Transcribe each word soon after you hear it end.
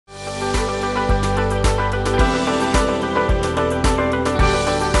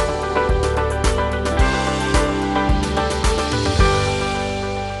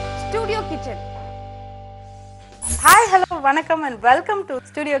வணக்கம் and welcome to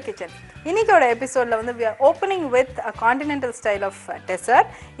Studio Kitchen. இன்னைக்கோட எபிசோட்ல வந்து we are opening with a continental style of dessert.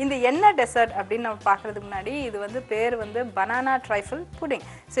 இந்த என்ன டெசர்ட் அப்படின்னு நம்ம பார்க்கிறதுக்கு முன்னாடி இது வந்து பேர் வந்து banana trifle pudding.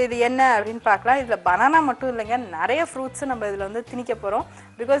 ஸோ இது என்ன அப்படின்னு பார்க்கலாம். இதில் பனானா மட்டும் இல்லைங்க, நிறைய ஃப்ரூட்ஸ் நம்ம இதில் வந்து திணிக்க போகிறோம்.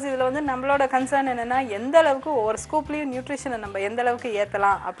 பிகாஸ் இதில் வந்து நம்மளோட கன்சர்ன் என்னென்னா எந்த அளவுக்கு ஒவ்வொரு ஸ்கூப்லேயும் நியூட்ரிஷனை நம்ம எந்த அளவுக்கு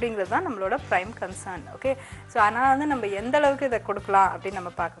ஏற்றலாம் அப்படிங்கிறது தான் நம்மளோட ப்ரைம் கன்சர்ன். ஓகே, ஸோ அதனால் வந்து நம்ம எந்த அளவுக்கு இதை கொடுக்கலாம் அப்படின்னு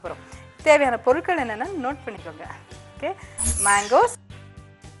நம்ம பார்க்க போகிறோம். தேவையான பொருட்கள் என்னென்னா நோட் பண்ணிக்கோங்க. Okay, mangoes,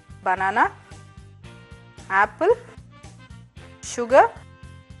 banana, apple, sugar,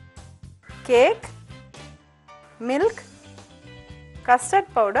 cake, milk, custard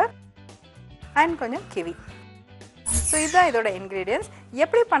powder and கொஞ்சம் kiwi. ஸோ இதுதான் இதோட இன்க்ரீடியன்ஸ்.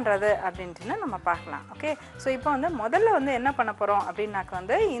 எப்படி பண்ணுறது அப்படின்ட்டு நம்ம பார்க்கலாம். ஓகே, ஸோ இப்போ வந்து முதல்ல வந்து என்ன பண்ண போகிறோம் அப்படின்னாக்க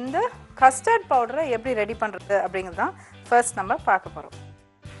வந்து இந்த கஸ்டர்ட் பவுடரை எப்படி ரெடி பண்ணுறது அப்படிங்கிறது தான் ஃபர்ஸ்ட் நம்ம பார்க்க போகிறோம்.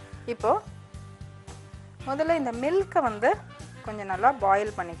 இப்போது முதல்ல இந்த மில்கை வந்து கொஞ்சம் நல்லா பாயில்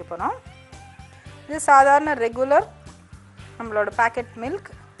பண்ணிக்க போகிறோம். இது சாதாரண ரெகுலர் நம்மளோட பேக்கெட் மில்க்.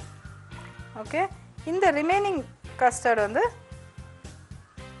 ஓகே, இந்த ரிமைனிங் கஸ்டர்ட் வந்து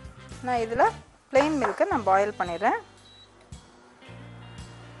நான் இதில் plain மில்கை நான் பாயில் பண்ணிடுறேன்.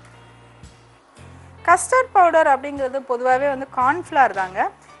 கஸ்டர்ட் பவுடர் அப்படிங்கிறது பொதுவாகவே வந்து கார்ன்ஃப்ளவர் தாங்க.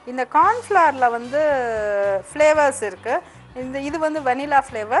 இந்த கார்ன்ஃப்ளவரில் வந்து ஃப்ளேவர்ஸ் இருக்குது. இது வந்து வெனிலா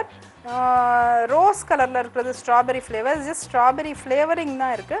ஃப்ளேவர், ரோஸ் கலரில் இருக்கிறது strawberry flavour. Just strawberry flavouring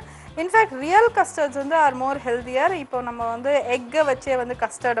தான் இருக்குது. இன்ஃபேக்ட் ரியல் கஸ்டர்ட்ஸ் வந்து ஆர் மோர் ஹெல்த்தியர். இப்போ நம்ம வந்து எக்கை வச்சே வந்து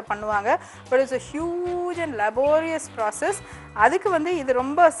கஸ்டர்டை பண்ணுவாங்க. But it's a huge and laborious process. அதுக்கு வந்து இது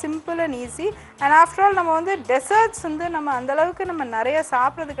ரொம்ப simple and easy. And after all நம்ம வந்து டெசர்ட்ஸ் வந்து நம்ம அந்தளவுக்கு நம்ம நிறைய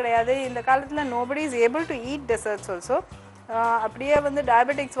சாப்பிட்றது கிடையாது. இந்த காலத்தில் nobody is able to eat desserts also. அப்படியே வந்து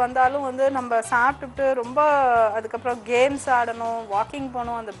டயபெட்டிக்ஸ் வந்தாலும் வந்து நம்ம சாப்பிட்டுட்டு ரொம்ப அதுக்கப்புறம் கேம்ஸ் ஆடணும், வாக்கிங்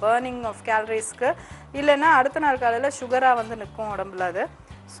போகணும், அந்த பர்னிங் ஆஃப் கேலரிஸ்க்கு, இல்லைன்னா அடுத்த நாள் காலையில் சுகராக வந்து நிற்கும் உடம்புல அது.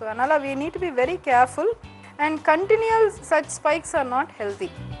 ஸோ அதனால் we need to be very careful and continual such spikes are not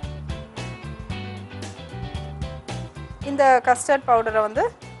healthy. இந்த கஸ்டர்ட் பவுடரை வந்து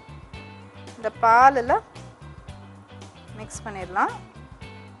இந்த பாலில் மிக்ஸ் பண்ணிடலாம்.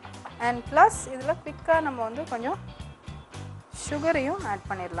 அண்ட் ப்ளஸ் இதில் குவிக்காக நம்ம வந்து கொஞ்சம் சுகரையும் ஆட்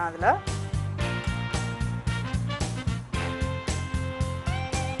பண்ணிடலாம். அதில்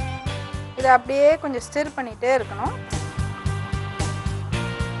இதை அப்படியே கொஞ்சம் ஸ்டிர் பண்ணிகிட்டே இருக்கணும்.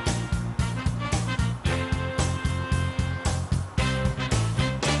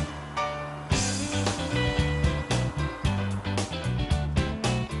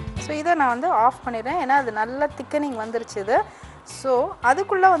 ஸோ இதை நான் வந்து ஆஃப் பண்ணிடுறேன், ஏன்னா அது நல்லா திக்கனிங் வந்துருச்சு இது. ஸோ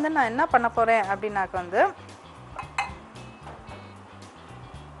அதுக்குள்ளே வந்து நான் என்ன பண்ண போகிறேன் அப்படின்னாக்க வந்து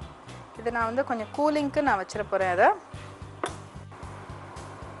இதை நான் வந்து கொஞ்சம் கூலிங்க்கு நான் வச்சிட போகிறேன் அதை.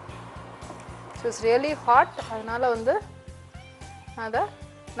 ஸோ இட்ஸ் ரியலி ஹாட், அதனால் வந்து அதை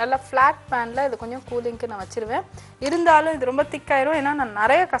நல்லா ஃப்ளாட் பேனில் இது கொஞ்சம் கூலிங்க்கு நான் வச்சுருவேன். இருந்தாலும் இது ரொம்ப திக்காயிரும், ஏன்னா நான்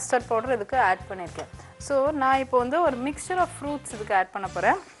நிறைய கஸ்டர்ட் பவுடர் இதுக்கு ஆட் பண்ணியிருக்கேன். ஸோ நான் இப்போ வந்து ஒரு மிக்சர் ஆஃப் ஃப்ரூட்ஸ் இதுக்கு ஆட் பண்ண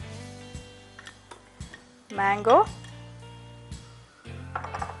போகிறேன். Mango,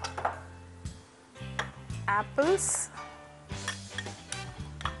 apples,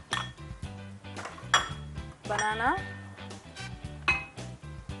 banana,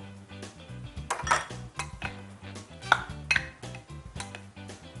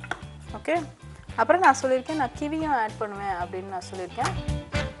 okay. அப்புறம் நான் சொல்லியிருக்கேன் நான் கிவியும் ஆட் பண்ணுவேன் அப்படின்னு நான் சொல்லியிருக்கேன்.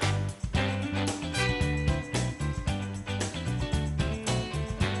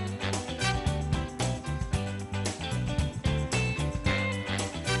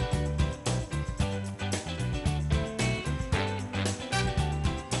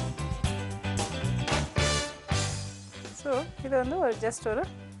 ஸோ இது வந்து ஒரு ஜஸ்ட் ஒரு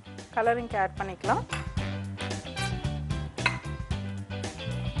கலரிங்க்கு ஆட் பண்ணிக்கலாம்.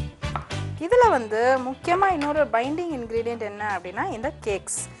 இதில் வந்து முக்கியமாக இன்னொரு பைண்டிங் இன்க்ரீடியண்ட் என்ன அப்படின்னா இந்த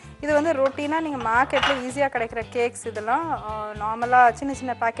கேக்ஸ். இது வந்து ரொட்டீனாக நீங்கள் மார்க்கெட்டில் ஈஸியாக கிடைக்கிற கேக்ஸ், இதெல்லாம் நார்மலாக சின்ன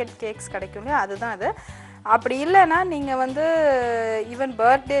சின்ன பேக்கெட் கேக்ஸ் கிடைக்கும் இல்லையா, அதுதான் அது. அப்படி இல்லைன்னா நீங்கள் வந்து ஈவன்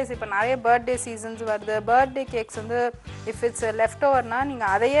பர்த்டேஸ், இப்போ நிறைய பர்த்டே சீசன்ஸ் வருது, பர்த்டே கேக்ஸ் வந்து இஃப் இட்ஸ் லெஃப்ட் ஓவர்னால்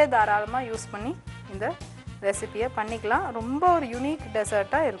நீங்கள் அதையே தாராளமாக யூஸ் பண்ணி இந்த ரெசிபியை பண்ணிக்கலாம். ரொம்ப ஒரு யூனிக்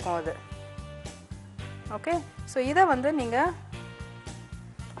டெசர்ட்டாக இருக்கும் அது. ஓகே, ஸோ இதை வந்து நீங்கள்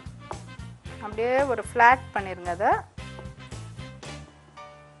அப்படியே ஒரு ஃப்ளாட் பண்ணிடுங்க. அதை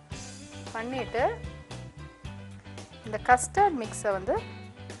பண்ணிவிட்டு இந்த கஸ்டர்ட் மிக்ஸை வந்து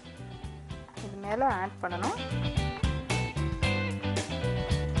இது மேலே ஆட் பண்ணணும்.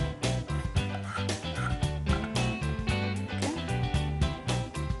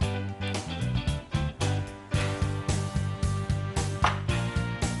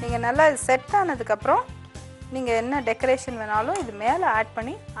 நீங்கள் நல்லா செட் ஆனதுக்கப்புறம் நீங்கள் என்ன டெக்கரேஷன் வேணாலும் இது மேலே ஆட்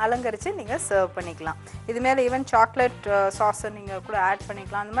பண்ணி அலங்கரித்து நீங்கள் சர்வ் பண்ணிக்கலாம். இது மேலே ஈவன் சாக்லேட் சாஸை நீங்கள் கூட ஆட்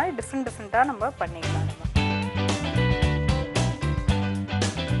பண்ணிக்கலாம். அந்த மாதிரி டிஃப்ரெண்ட்டாக நம்ம பண்ணிக்கலாம்.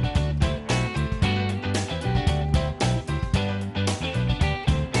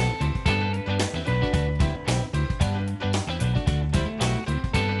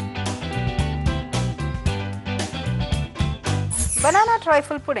 பனானா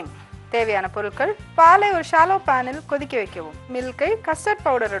ட்ரைஃபிள் புடிங் தேவையான பொருட்கள்: பாலை ஒரு ஷாலோ பேனில் கொதிக்க வைக்கவும். மில்கை கஸ்டர்ட்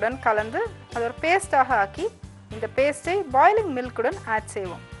பவுடருடன் கலந்து அதை ஒரு பேஸ்டாக ஆக்கி இந்த பேஸ்ட்டை பாயிலிங் மில்குடன் ஆட்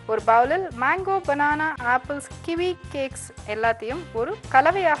செய்வோம். ஒரு பவுலில் mango, banana, apples, kiwi cakes எல்லாத்தையும் ஒரு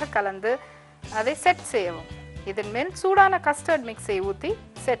கலவையாக கலந்து அதை செட் செய்யவும். இதன் மேல் சூடான கஸ்டர்ட் மிக்ஸை ஊற்றி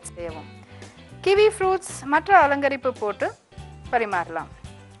செட் செய்யவும். கிவி ஃப்ரூட்ஸ் மற்ற அலங்கரிப்பு போட்டு பரிமாறலாம்.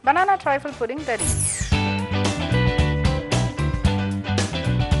 Banana trifle pudding ready.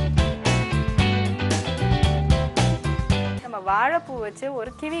 வாழைப்பூ வச்சு ஒரு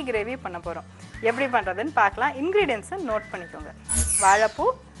கிவி கிரேவி பண்ண போகிறோம். எப்படி பண்ணுறதுன்னு பார்க்கலாம். இன்க்ரீடியன்ஸை நோட் பண்ணிக்கோங்க. வாழைப்பூ,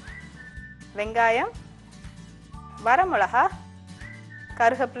 வெங்காயம், வரமிளகா,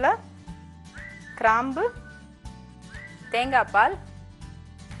 கருவேப்பிலை, கிராம்பு, தேங்காய் பால்,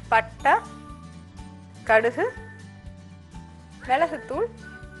 பட்டை, கடுகு, மிளகுத்தூள்,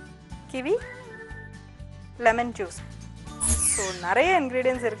 கிவி, லெமன் ஜூஸ். ஸோ நிறைய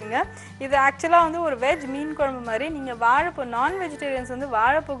இன்க்ரீடியன்ஸ் இருக்குங்க. இது ஆக்சுவலாக வந்து ஒரு வெஜ் மீன் குழம்பு மாதிரி. நீங்கள் வாழைப்பூ நான் வெஜிடேரியன்ஸ் வந்து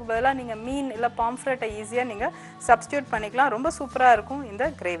வாழைப்பூக்கு பதிலாக நீங்கள் மீன் இல்லை பாம்ஃப்ரெட்டை ஈஸியாக நீங்கள் சப்ஸ்டியூட் பண்ணிக்கலாம். ரொம்ப சூப்பராக இருக்கும் இந்த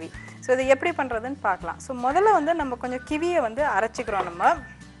கிரேவி. ஸோ இதை எப்படி பண்ணுறதுன்னு பார்க்கலாம். ஸோ முதல்ல வந்து நம்ம கொஞ்சம் கிவியை வந்து அரைச்சிக்கிறோம்.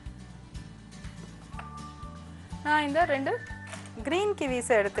 நான் இந்த 2 க்ரீன்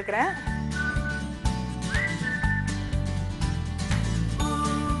கிவிஸை எடுத்துக்கிறேன்.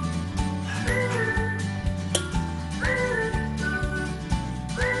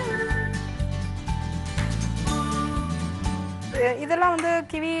 இதெல்லாம் வந்து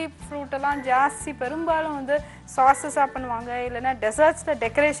கிவி ஃப்ரூட்டெல்லாம் ஜாஸ்தி பெரும்பாலும் வந்து சாஸஸாக பண்ணுவாங்க, இல்லைன்னா டெசர்ட்ஸில்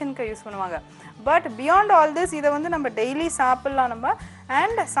டெக்கரேஷனுக்கு யூஸ் பண்ணுவாங்க. பட் பியாண்ட் ஆல் திஸ் இதை வந்து நம்ம டெய்லி சாப்பிட்லாம். நம்ம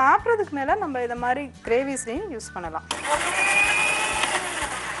அண்ட் சாப்பிட்றதுக்கு மேலே நம்ம இதை மாதிரி கிரேவிஸ்லையும் யூஸ் பண்ணலாம்.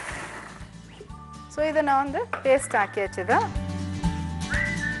 ஸோ இதை நான் வந்து டேஸ்ட் ஆக்கி வச்சுதான்.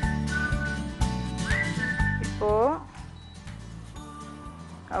 இப்போது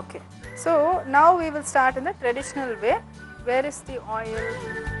okay. So now we will start in the traditional way. Where is the oil?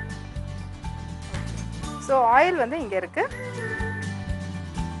 So oil வந்து இங்க இருக்கு.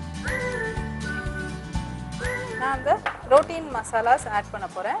 நான் அந்த ப்ரோட்டீன் மசாலாஸ் ஆட் பண்ண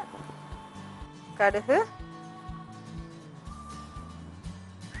போறேன். கடுகு,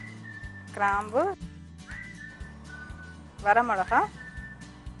 கிராம்பு, வரமிளகா,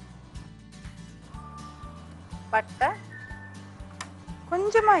 பட்டை,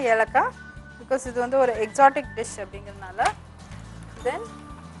 கொஞ்சமா ஏலக்காய், பிகாஸ் இது வந்து ஒரு எக்ஸாட்டிக் டிஷ் அப்படிங்கிறதுனால. தென்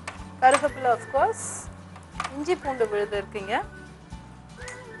கருவேப்பிலை, ஆஃப்கோர்ஸ், இஞ்சி பூண்டு விழுது இருக்குங்க.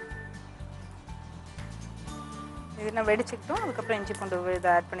 இது நான் வெடிச்சுக்கிட்டோம். அதுக்கப்புறம் இஞ்சி பூண்டு விழுது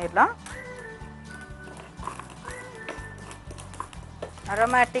ஆட் பண்ணிடலாம்.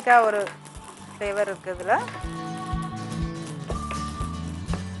 அரோமேட்டிக்காக ஒரு ஃப்ளேவர் இருக்குது இதில்.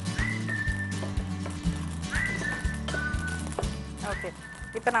 ஓகே,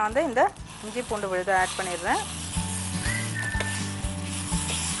 இப்போ நான் வந்து இந்த இஞ்சி பூண்டு விழுதை ஆட் பண்ணிடுறேன்.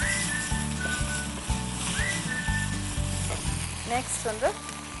 நெக்ஸ்ட் வந்து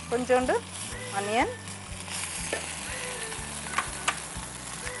கொஞ்சோண்டு ஆனியன்,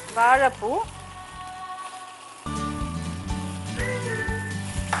 வாழைப்பூ,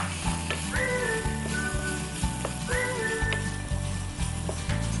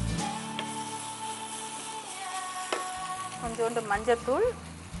 கொஞ்சோண்டு மஞ்சத்தூள்,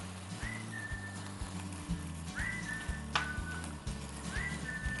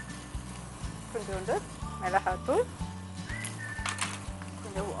 கொஞ்சோண்டு மிளகாத்தூள்,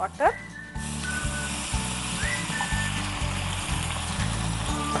 கொஞ்சம் வாட்டர்,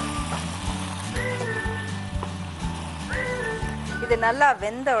 இது நல்லா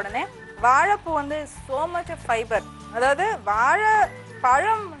வெந்த உடனே வாழைப்பூ வந்து so much of fiber. அதாவது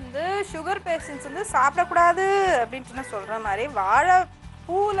வாழைப்பழம் வந்து சுகர் பேஷண்ட்ஸ் வந்து சாப்பிடக்கூடாது அப்படின்ட்டு சொல்கிற மாதிரி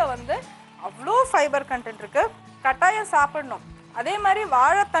வாழைப்பூவில் வந்து அவ்வளோ ஃபைபர் கண்டென்ட் இருக்குது. கட்டாயம் சாப்பிடணும். அதே மாதிரி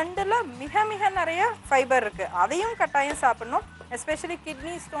வாழைத்தண்டில் மிக மிக நிறைய ஃபைபர் இருக்குது. அதையும் கட்டாயம் சாப்பிடணும். எஸ்பெஷலி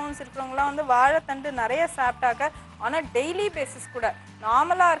கிட்னி ஸ்டோன்ஸ் இருக்கிறவங்களாம் வந்து வாழைத்தண்டு நிறைய சாப்பிட்டாக்க, ஆனால் டெய்லி பேசிஸ் கூட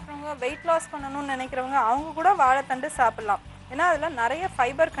நார்மலாக இருக்கிறவங்க வெயிட் லாஸ் பண்ணணும்னு நினைக்கிறவங்க அவங்க கூட வாழைத்தண்டு சாப்பிட்லாம். ஏன்னா அதில் நிறைய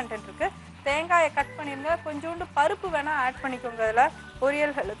ஃபைபர் கண்டென்ட் இருக்குது. தேங்காயை கட் பண்ணிடுங்க. கொஞ்சோண்டு பருப்பு வேணால் ஆட் பண்ணிக்கோங்க. அதில்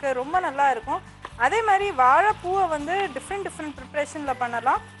பொரியல்களுக்கு ரொம்ப நல்லா இருக்கும். அதே மாதிரி வாழைப்பூவை வந்து டிஃப்ரெண்ட் ப்ரிப்ரேஷனில்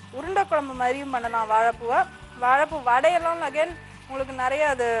பண்ணலாம். உருண்டை குழம்பு மாதிரியும் பண்ணலாம் வாழைப்பூவை. வாழைப்பூ வடையெல்லாம் அகைன் உங்களுக்கு நிறைய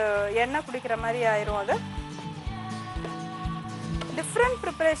அது எண்ணெய் குடிக்கிற மாதிரி ஆயிரும். அது டிஃப்ரெண்ட்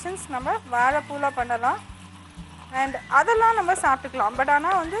ப்ரிப்பரேஷன்ஸ் நம்ம வாழைப்பூவில் பண்ணலாம் அண்ட் அதெல்லாம் நம்ம சாப்பிட்டுக்கலாம். பட்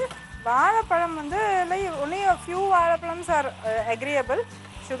ஆனால் வந்து வாழைப்பழம் வந்து only few வாழைப்பழம்ஸ் R agreeable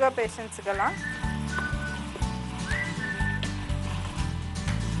sugar பேஷண்ட்ஸுக்கெல்லாம்.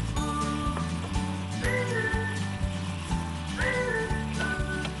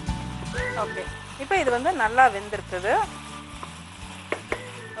 Okay, இப்போ இது வந்து நல்லா வெந்திருக்குது.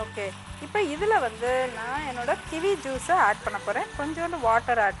 ஓகே, இப்போ இதில் வந்து நான் என்னோட கிவி ஜூஸை ஆட் பண்ண போகிறேன். கொஞ்சோண்டு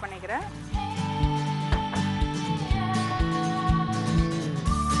வாட்டர் ஆட் பண்ணிக்கிறேன்.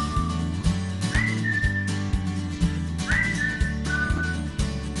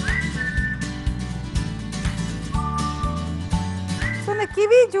 ஸோ இந்த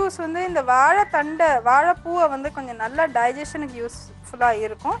கிவி ஜூஸ் வந்து இந்த வாழைப்பூவை வந்து கொஞ்சம் நல்லா டைஜஷனுக்கு யூஸ்ஃபுல்லாக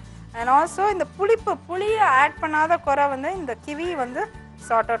இருக்கும். அண்ட் ஆல்சோ இந்த புளியை ஆட் பண்ணாத குறை வந்து இந்த கிவி வந்து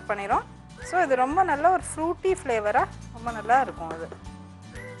சார்ட் அவுட் பண்ணிடும். ஸோ இது ரொம்ப நல்ல ஒரு ஃப்ரூட்டி ஃப்ளேவராக ரொம்ப நல்லா இருக்கும். அது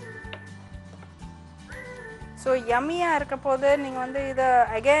ஸோ யம்மியாக இருக்க போது நீங்கள் வந்து இதை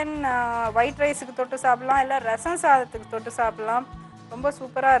அகெயின் ஒயிட் ரைஸுக்கு தொட்டு சாப்பிட்லாம், இல்லை ரசம் சாதத்துக்கு தொட்டு சாப்பிட்லாம். ரொம்ப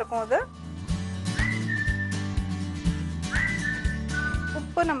சூப்பராக இருக்கும். அது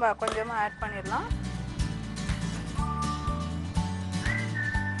உப்பு நம்ம கொஞ்சமாக ஆட் பண்ணிடலாம்.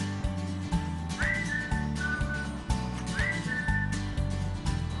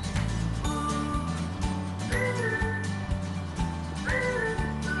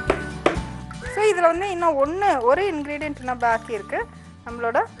 ஸோ இதில் வந்து இன்னும் ஒரு இன்க்ரீடியன்ட் இன்னும் பாக்கி இருக்குது,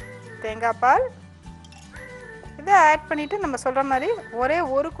 நம்மளோட தேங்காய் பால். இதை ஆட் பண்ணிவிட்டு நம்ம சொல்கிற மாதிரி ஒரே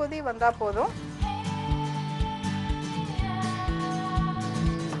ஒரு கொதி வந்தால் போதும்.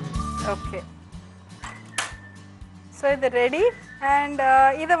 ஓகே, ஸோ இது ரெடி. அண்ட்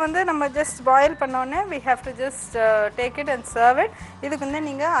இதை வந்து நம்ம ஜஸ்ட் பாயில் பண்ணோன்னே we have to just take it and serve it. இதுக்கு வந்து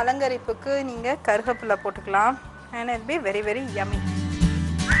நீங்கள் அலங்கரிப்புக்கு நீங்கள் கருவேப்பிலை போட்டுக்கலாம். and it be very very yummy.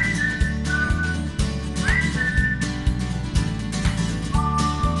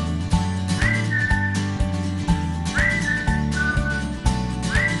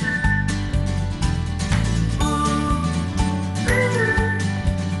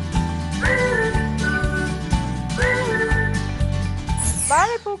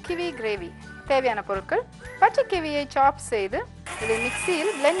 வாழைப்பூ கிவி கிரேவி தேவையான பொருட்கள்: பச்சை கிவியை சாப் செய்து இதை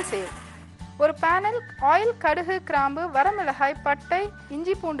மிக்சியில் பிளெண்ட் செய்யும். ஒரு பேனில் ஆயில், கடுகு, கிராம்பு, வரமிளகாய், பட்டை,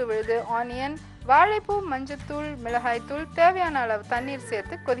 இஞ்சி பூண்டு விழுது, ஆனியன், வாழைப்பூ, மஞ்சத்தூள், மிளகாய்த்தூள், தேவையான அளவு தண்ணீர்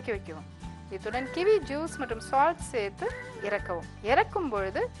சேர்த்து கொதிக்க வைக்கவும். இத்துடன் கிவி ஜூஸ் மற்றும் சால்ட் சேர்த்து இறக்கவும். இறக்கும்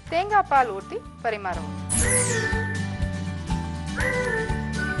பொழுது தேங்காய் பால் ஊற்றி பரிமாறவும்.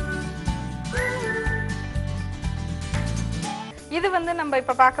 இது வந்து நம்ம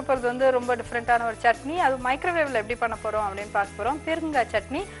இப்போ பார்க்க போகிறது வந்து ரொம்ப டிஃப்ரெண்ட்டான ஒரு சட்னி. அது மைக்ரோவேவில் எப்படி பண்ண போகிறோம் அப்படின்னு பார்க்க போகிறோம். பீர்க்கங்காய்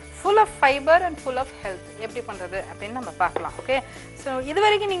chutney, full of fibre and full of health. எப்படி பண்ணுறது அப்படின்னு நம்ம பார்க்கலாம். ஓகே, ஸோ இது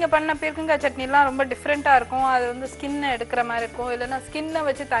வரைக்கும் நீங்கள் பண்ண பீர்க்கங்காய் சட்னிலாம் ரொம்ப டிஃப்ரெண்ட்டாக இருக்கும். அது வந்து ஸ்கின்னை எடுக்கிற மாதிரி இருக்கும், இல்லைன்னா ஸ்கின்னை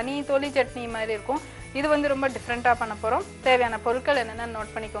வச்சு தனி தொலி சட்னி மாதிரி இருக்கும். இது வந்து ரொம்ப டிஃப்ரெண்ட்டாக பண்ண போகிறோம். தேவையான பொருட்கள் என்னென்னு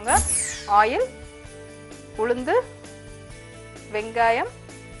நோட் பண்ணிக்கோங்க: ஆயில், உளுந்து, வெங்காயம்,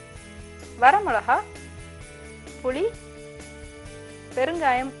 வரமிளகா, புளி,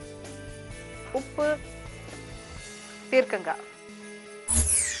 பெருங்காயம், உப்பு, பீர்க்கங்காய்.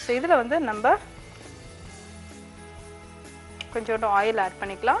 ஸோ இதில் வந்து நம்ம கொஞ்சோண்டு ஆயில் ஆட்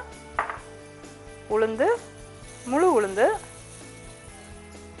பண்ணிக்கலாம். உளுந்து, முழு உளுந்து.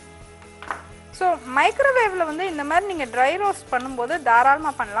 ஸோ மைக்ரோவேவில் வந்து இந்த மாதிரி நீங்கள் ட்ரை ரோஸ்ட் பண்ணும்போது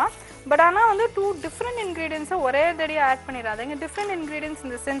தாராளமாக பண்ணலாம். பட் ஆனால் வந்து 2 டிஃப்ரெண்ட் இன்க்ரீடியன்ஸை ஒரே தடியாக ஆட் பண்ணிடாதீங்க. டிஃப்ரெண்ட் இன்க்ரீடியன்ஸ்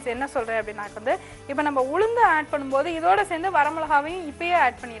இந்த சென்ஸ் என்ன சொல்கிறேன் அப்படின்னா வந்து இப்போ நம்ம உளுந்து ஆட் பண்ணும்போது இதோட சேர்ந்து வரமிளகாவையும் இப்பயே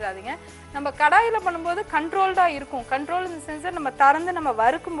ஆட் பண்ணிடாதீங்க. நம்ம கடாயில் பண்ணும்போது கண்ட்ரோல்டாக இருக்கும். கண்ட்ரோல் இந்த சென்ஸை நம்ம திறந்து நம்ம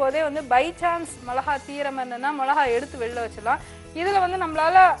வறுக்கும் போதே வந்து பை சான்ஸ் மிளகா தீரம் என்னன்னா மிளகா எடுத்து வெளில வச்சிடலாம். இதில் வந்து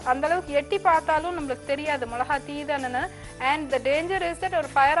நம்மளால் அந்தளவுக்கு எட்டி பார்த்தாலும் நம்மளுக்கு தெரியாது மிளகா தீதானு. And the danger is that ஒரு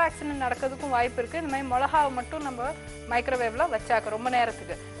ஃபயர் ஆக்சிடென்ட் நடக்கிறதுக்கும் வாய்ப்பு இருக்குது. இந்த மாதிரி மிளகாவை மட்டும் நம்ம மைக்ரோவேவில் வச்சாக்க ரொம்ப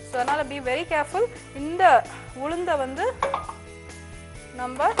நேரத்துக்கு. ஸோ அதனால் பி வெரி கேர்ஃபுல். இந்த உளுந்தை வந்து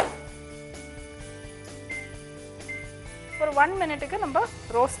நம்ம ஒரு 1 மினிட்டுக்கு நம்ம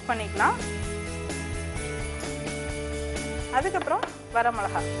ரோஸ்ட் பண்ணிக்கலாம். அதுக்கப்புறம்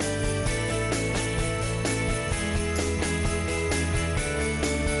வரமிளகா.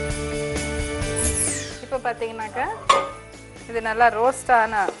 இப்போ பார்த்தீங்கன்னாக்கா இது நல்லா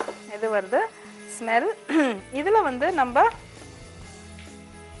ரோஸ்டான இது வருது ஸ்மெல். இதில் வந்து நம்ம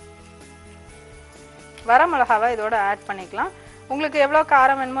வரமிளகாவை இதோட ஆட் பண்ணிக்கலாம். உங்களுக்கு எவ்வளோ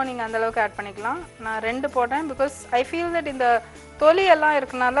காரம் வேணுமோ நீங்கள் அந்தளவுக்கு ஆட் பண்ணிக்கலாம். நான் 2 போட்டேன் பிகாஸ் ஐ ஃபீல் தட் இந்த தொலி எல்லாம்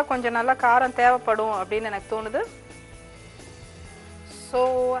இருக்கனால கொஞ்சம் நல்லா காரம் தேவைப்படும் அப்படின்னு எனக்கு தோணுது. ஸோ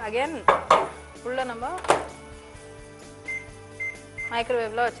அகெயின் உள்ள நம்ம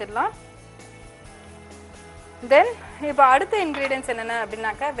மைக்ரோவேவ்ல வச்சிடலாம். தென் இப்போ அடுத்த இன்க்ரீடியன்ஸ் என்னென்ன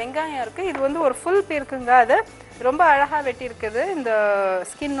அப்படின்னாக்கா வெங்காயம் இருக்குது. இது வந்து ஒரு ஃபுல் பீர்க்குங்க. அது ரொம்ப அழகாக வெட்டி இருக்குது, இந்த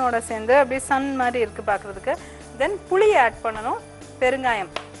ஸ்கின்னோட சேர்ந்து அப்படியே சன் மாதிரி இருக்குது பார்க்குறதுக்கு. தென் புளி ஆட் பண்ணணும்,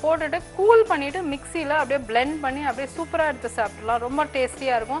 பெருங்காயம் போட்டுட்டு கூல் பண்ணிவிட்டு மிக்சியில் அப்படியே பிளெண்ட் பண்ணி அப்படியே சூப்பராக எடுத்து சாப்பிட்லாம். ரொம்ப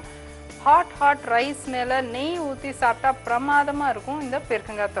டேஸ்டியாக இருக்கும். ஹாட் ரைஸ் மேலே நெய் ஊற்றி சாப்பிட்டா பிரமாதமாக இருக்கும் இந்த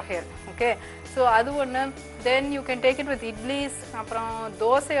பீர்க்கங்காய் தொகையல். ஓகே, ஸோ அது ஒன்று. Then you can take it with idlis, அப்புறம்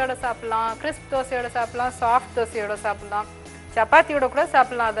தோசையோட சாப்பிட்லாம், கிறிஸ்ப் தோசையோட சாப்பிட்லாம், சாஃப்ட் தோசையோட சாப்பிட்லாம், சப்பாத்தியோட கூட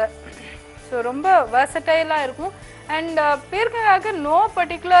சாப்பிட்லாம் அதை. ஸோ ரொம்ப வெர்சடைலாக இருக்கும். அண்ட் பீர்க்கங்காய்க்கு நோ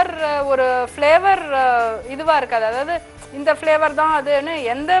பர்டிகுலர் ஒரு ஃப்ளேவர் இதுவாக இருக்காது. அதாவது இந்த ஃப்ளேவர் தான் அதுன்னு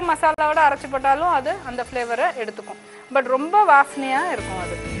எந்த மசாலாவோட அரைச்சி போட்டாலும் அது அந்த ஃப்ளேவரை எடுத்துக்கும். பட் ரொம்ப வாசனையாக இருக்கும்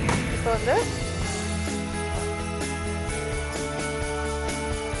அது. இப்போ வந்து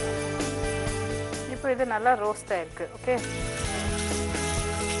இப்போ இது நல்லா ரோஸ்ட் ஆயிருக்கு. ஓகே,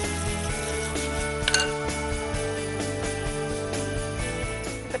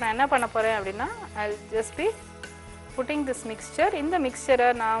 இப்போ நான் என்ன பண்ண போகிறேன் அப்படின்னா I'll just be putting this mixture. இந்த மிக்சரை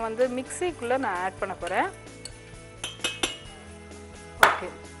நான் வந்து மிக்சிக்குள்ளே நான் ஆட் பண்ண போகிறேன். ஓகே,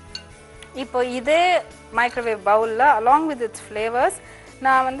 இப்போ இதே மைக்ரோவேவ் பவுலில் அலாங் வித் இட்ஸ் ஃப்ளேவர்ஸ்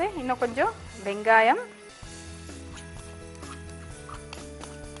நான் வந்து இன்னும் கொஞ்சம் வெங்காயம்,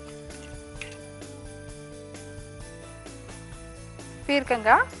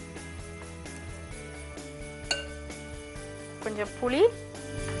 பீர்க்கங்காய், கொஞ்சம் புளி,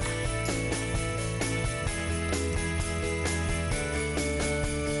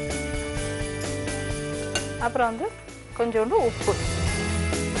 அப்புறம் வந்து கொஞ்சோண்டு உப்பு.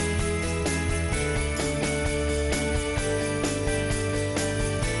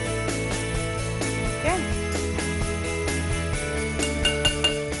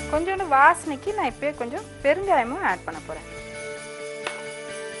 கொஞ்சோண்டு வாசனைக்கு நான் இப்போயே கொஞ்சம் பெருங்காயமும் ஆட் பண்ண போகிறேன்.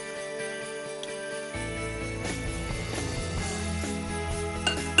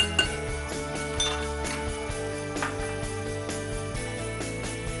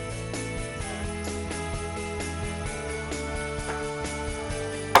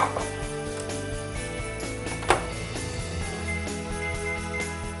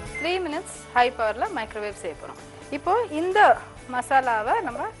 ஹை பவரில் மைக்ரோவேவ் செய்ய போகிறோம். இப்போது இந்த மசாலாவை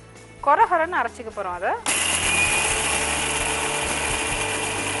நம்ம கொரகொரன்னு அரைச்சிக்க போகிறோம். அதை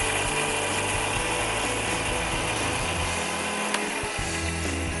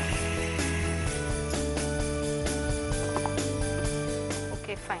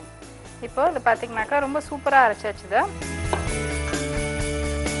ஓகே ஃபைன். இப்போ இது பார்த்தீங்கன்னாக்கா ரொம்ப சூப்பராக அரைச்சாச்சுது.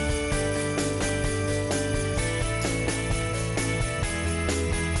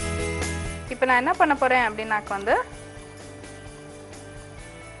 இப்போ நான் என்ன பண்ண போகிறேன் அப்படின்னாக்க வந்து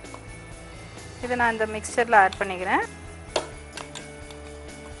இதை நான் இந்த மிக்சரில் ஆட் பண்ணிக்கிறேன்.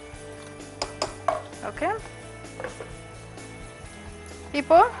 ஓகே,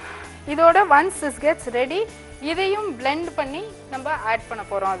 இப்போது இதோட ஒன்ஸ் திஸ் கெட்ஸ் ரெடி இதையும் பிளெண்ட் பண்ணி நம்ம ஆட் பண்ண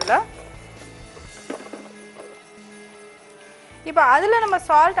போகிறோம். இப்போ அதில் நம்ம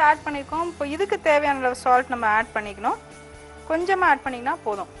சால்ட் ஆட் பண்ணியிருக்கோம். இப்போ இதுக்கு தேவையான சால்ட் நம்ம ஆட் பண்ணிக்கணும். கொஞ்சமாக ஆட் பண்ணிங்கன்னா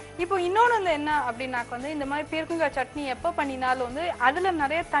போதும். இப்போ இன்னொன்று வந்து என்ன அப்படின்னாக்க வந்து இந்த மாதிரி பீர்க்கங்காய் சட்னி எப்போ பண்ணினாலும் வந்து அதில்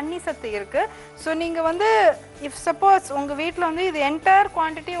நிறைய தண்ணி சத்து இருக்குது. ஸோ நீங்கள் வந்து இஃப் சப்போஸ் உங்கள் வீட்டில் வந்து இது என்டையர்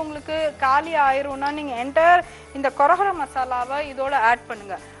குவான்டிட்டி உங்களுக்கு காலி ஆயிரும்னா நீங்கள் என்டையர் இந்த கொரகொர மசாலாவை இதோட ஆட்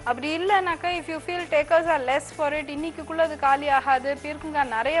பண்ணுங்கள். அப்படி இல்லைனாக்கா if you feel takers R less for it, இன்னைக்குள்ளே அது காலி ஆகாது,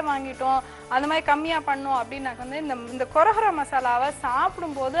 பீர்க்கங்காய் நிறைய வாங்கிட்டோம், அந்த மாதிரி கம்மியாக பண்ணோம் அப்படின்னாக்க வந்து இந்த கொரகொர மசாலாவை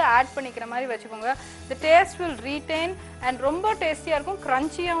சாப்பிடும்போது ஆட் பண்ணிக்கிற மாதிரி வச்சுக்கோங்க. The taste will retain and ரொம்ப டேஸ்டியாக இருக்கும்,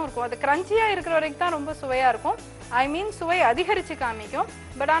 க்ரன்ச்சியாகவும் இருக்கும். அது க்ரன்ச்சியாக இருக்கிற வரைக்கும் தான் ரொம்ப சுவையாக இருக்கும். ஐ மீன் சுவை அதிகரித்து காமிக்கும்.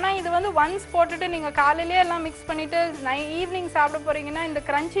 பட் ஆனால் இது வந்து ஒன்ஸ் போட்டுட்டு நீங்கள் காலையிலே எல்லாம் மிக்ஸ் பண்ணிவிட்டு ஈவினிங் சாப்பிட போகிறீங்கன்னா இந்த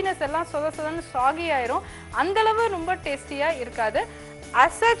க்ரன்ச்சினஸ் எல்லாம் சொதன்னு சாகி ஆயிரும். அந்தளவு ரொம்ப டேஸ்டியாக இருக்காது.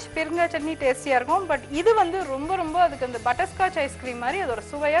 அசச் பீர்க்கங்காய் சட்னி டேஸ்டியாக இருக்கும். பட் இது வந்து ரொம்ப ரொம்ப அதுக்கு அந்த பட்டர்ஸ்காட்ச் ஐஸ்கிரீம் மாதிரி அதோட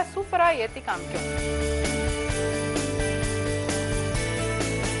சுவையாக சூப்பராக ஏற்றி காமிக்கும்.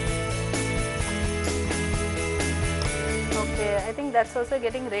 Okay, I think that's also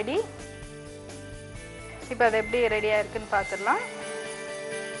getting ready. இப்போ அது எப்படி ரெடியாக இருக்குன்னு பார்த்துடலாம்.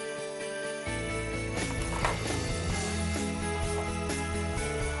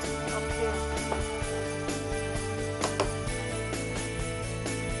 ஓகே,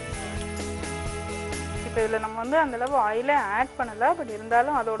 இப்போ இதில் நம்ம வந்து அந்தளவு ஆயிலே ஆட் பண்ணலை. பட்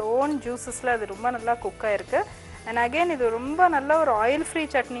இருந்தாலும் அதோட ஓன் ஜூஸஸில் அது ரொம்ப நல்லா குக் ஆகிருக்கு. அண்ட் அகெயின் இது ரொம்ப நல்ல ஒரு ஆயில் ஃப்ரீ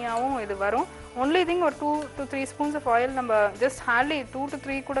சட்னியாகவும் இது வரும். only thing ஒரு 2 to 3 spoons of oil நம்ம just hardly 2 to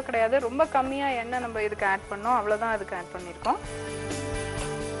 3 கூட கிடையாது, ரொம்ப கம்மியா எண்ணெய் நம்ம இதுக்கு ஆட் பண்ணோம், அவ்வளவுதான் அதுக்கு ஆட் பண்ணிருக்கோம்.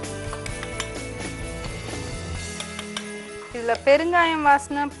 இதுல பெருங்காயம்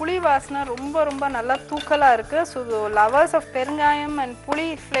வாசனை, புளி வாசனை ரொம்ப ரொம்ப நல்லா தூக்கலா இருக்கு. ஸோ லவர்ஸ் ஆஃப் பெருங்காயம் அண்ட் புளி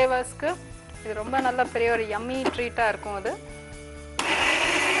ஃப்ளேவர்ஸ்க்கு இது ரொம்ப நல்ல பெரிய ஒரு யம்மி ட்ரீட்டா இருக்கும். அது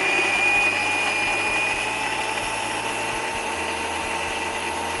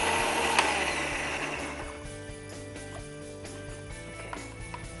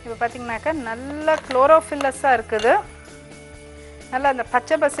இப்போ பார்த்தீங்கன்னாக்கா நல்ல குளோரோஃபில்லஸாக இருக்குது, நல்லா அந்த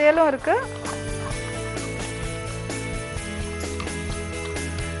பச்சை பசேலும் இருக்கு.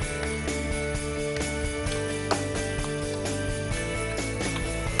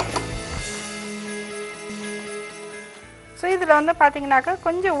 ஸோ இதில் வந்து பார்த்தீங்கன்னாக்கா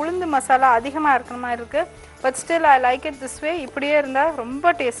கொஞ்சம் உளுந்து மசாலா அதிகமாக இருக்கிற மாதிரி இருக்குது. But still I like it this way. இப்படியே இருந்தால்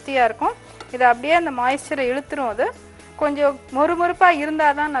ரொம்ப டேஸ்டியாக இருக்கும். இது அப்படியே அந்த மாய்ஸ்சரை இழுத்துரும். அது கொஞ்சம் மொறுமொறுப்பாக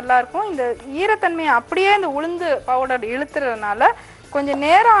இருந்தால் தான் நல்லாயிருக்கும். இந்த ஈரத்தன்மையை அப்படியே இந்த உளுந்து பவுடர் இழுத்துறதுனால கொஞ்சம்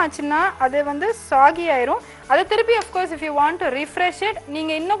நேரம் ஆச்சுன்னா அது வந்து சாகி ஆயிரும். அதை திருப்பி of course if you want to refresh it,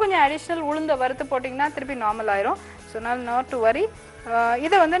 நீங்கள் இன்னும் கொஞ்சம் அடிஷ்னல் உளுந்தை வறுத்து போட்டிங்கன்னா திருப்பி நார்மல் ஆயிரும். So not to worry.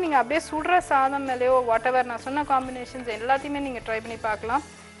 இதை வந்து நீங்கள் அப்படியே சுடுற சாதம் மேலேயோ வாட் எவர் நான் சொன்ன காம்பினேஷன்ஸ் எல்லாத்தையுமே நீங்கள் ட்ரை பண்ணி பார்க்கலாம்.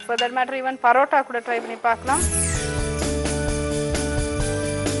 For that matter even parotta கூட ட்ரை பண்ணி பார்க்கலாம்.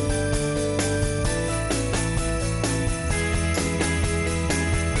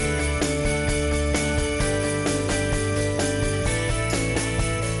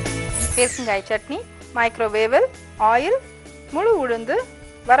 பேரிக்காய் சட்னி, மைக்ரோவேவல், ஆயில், முழு உளுந்து,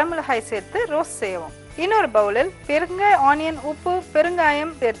 வரமிளகாய் சேர்த்து ரோஸ்ட் செய்வோம். இன்னொரு பவுலில் பெருங்காய, ஆனியன், உப்பு,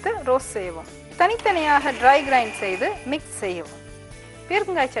 பெருங்காயம் சேர்த்து ரோஸ்ட் செய்வோம். தனித்தனியாக ட்ரை கிரைண்ட் செய்து மிக்ஸ் செய்யவும்.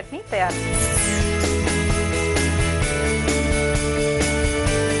 பெருங்காய் சட்னி தயார்.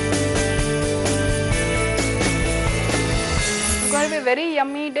 Very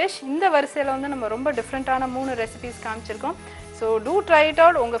yummy dish. இந்த வரிசையில் வந்து நம்ம ரொம்ப டிஃப்ரெண்ட்டான 3 recipes காமிச்சிருக்கோம். So two try it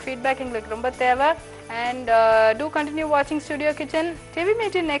out. உங்கள் ஃபீட்பேக் எங்களுக்கு ரொம்ப தேவை. அண்ட் டூ கண்டினியூ வாட்சிங் studio kitchen. TV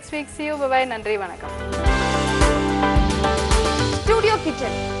meet next week. See you. Bye. நன்றி, வணக்கம். Studio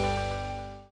kitchen.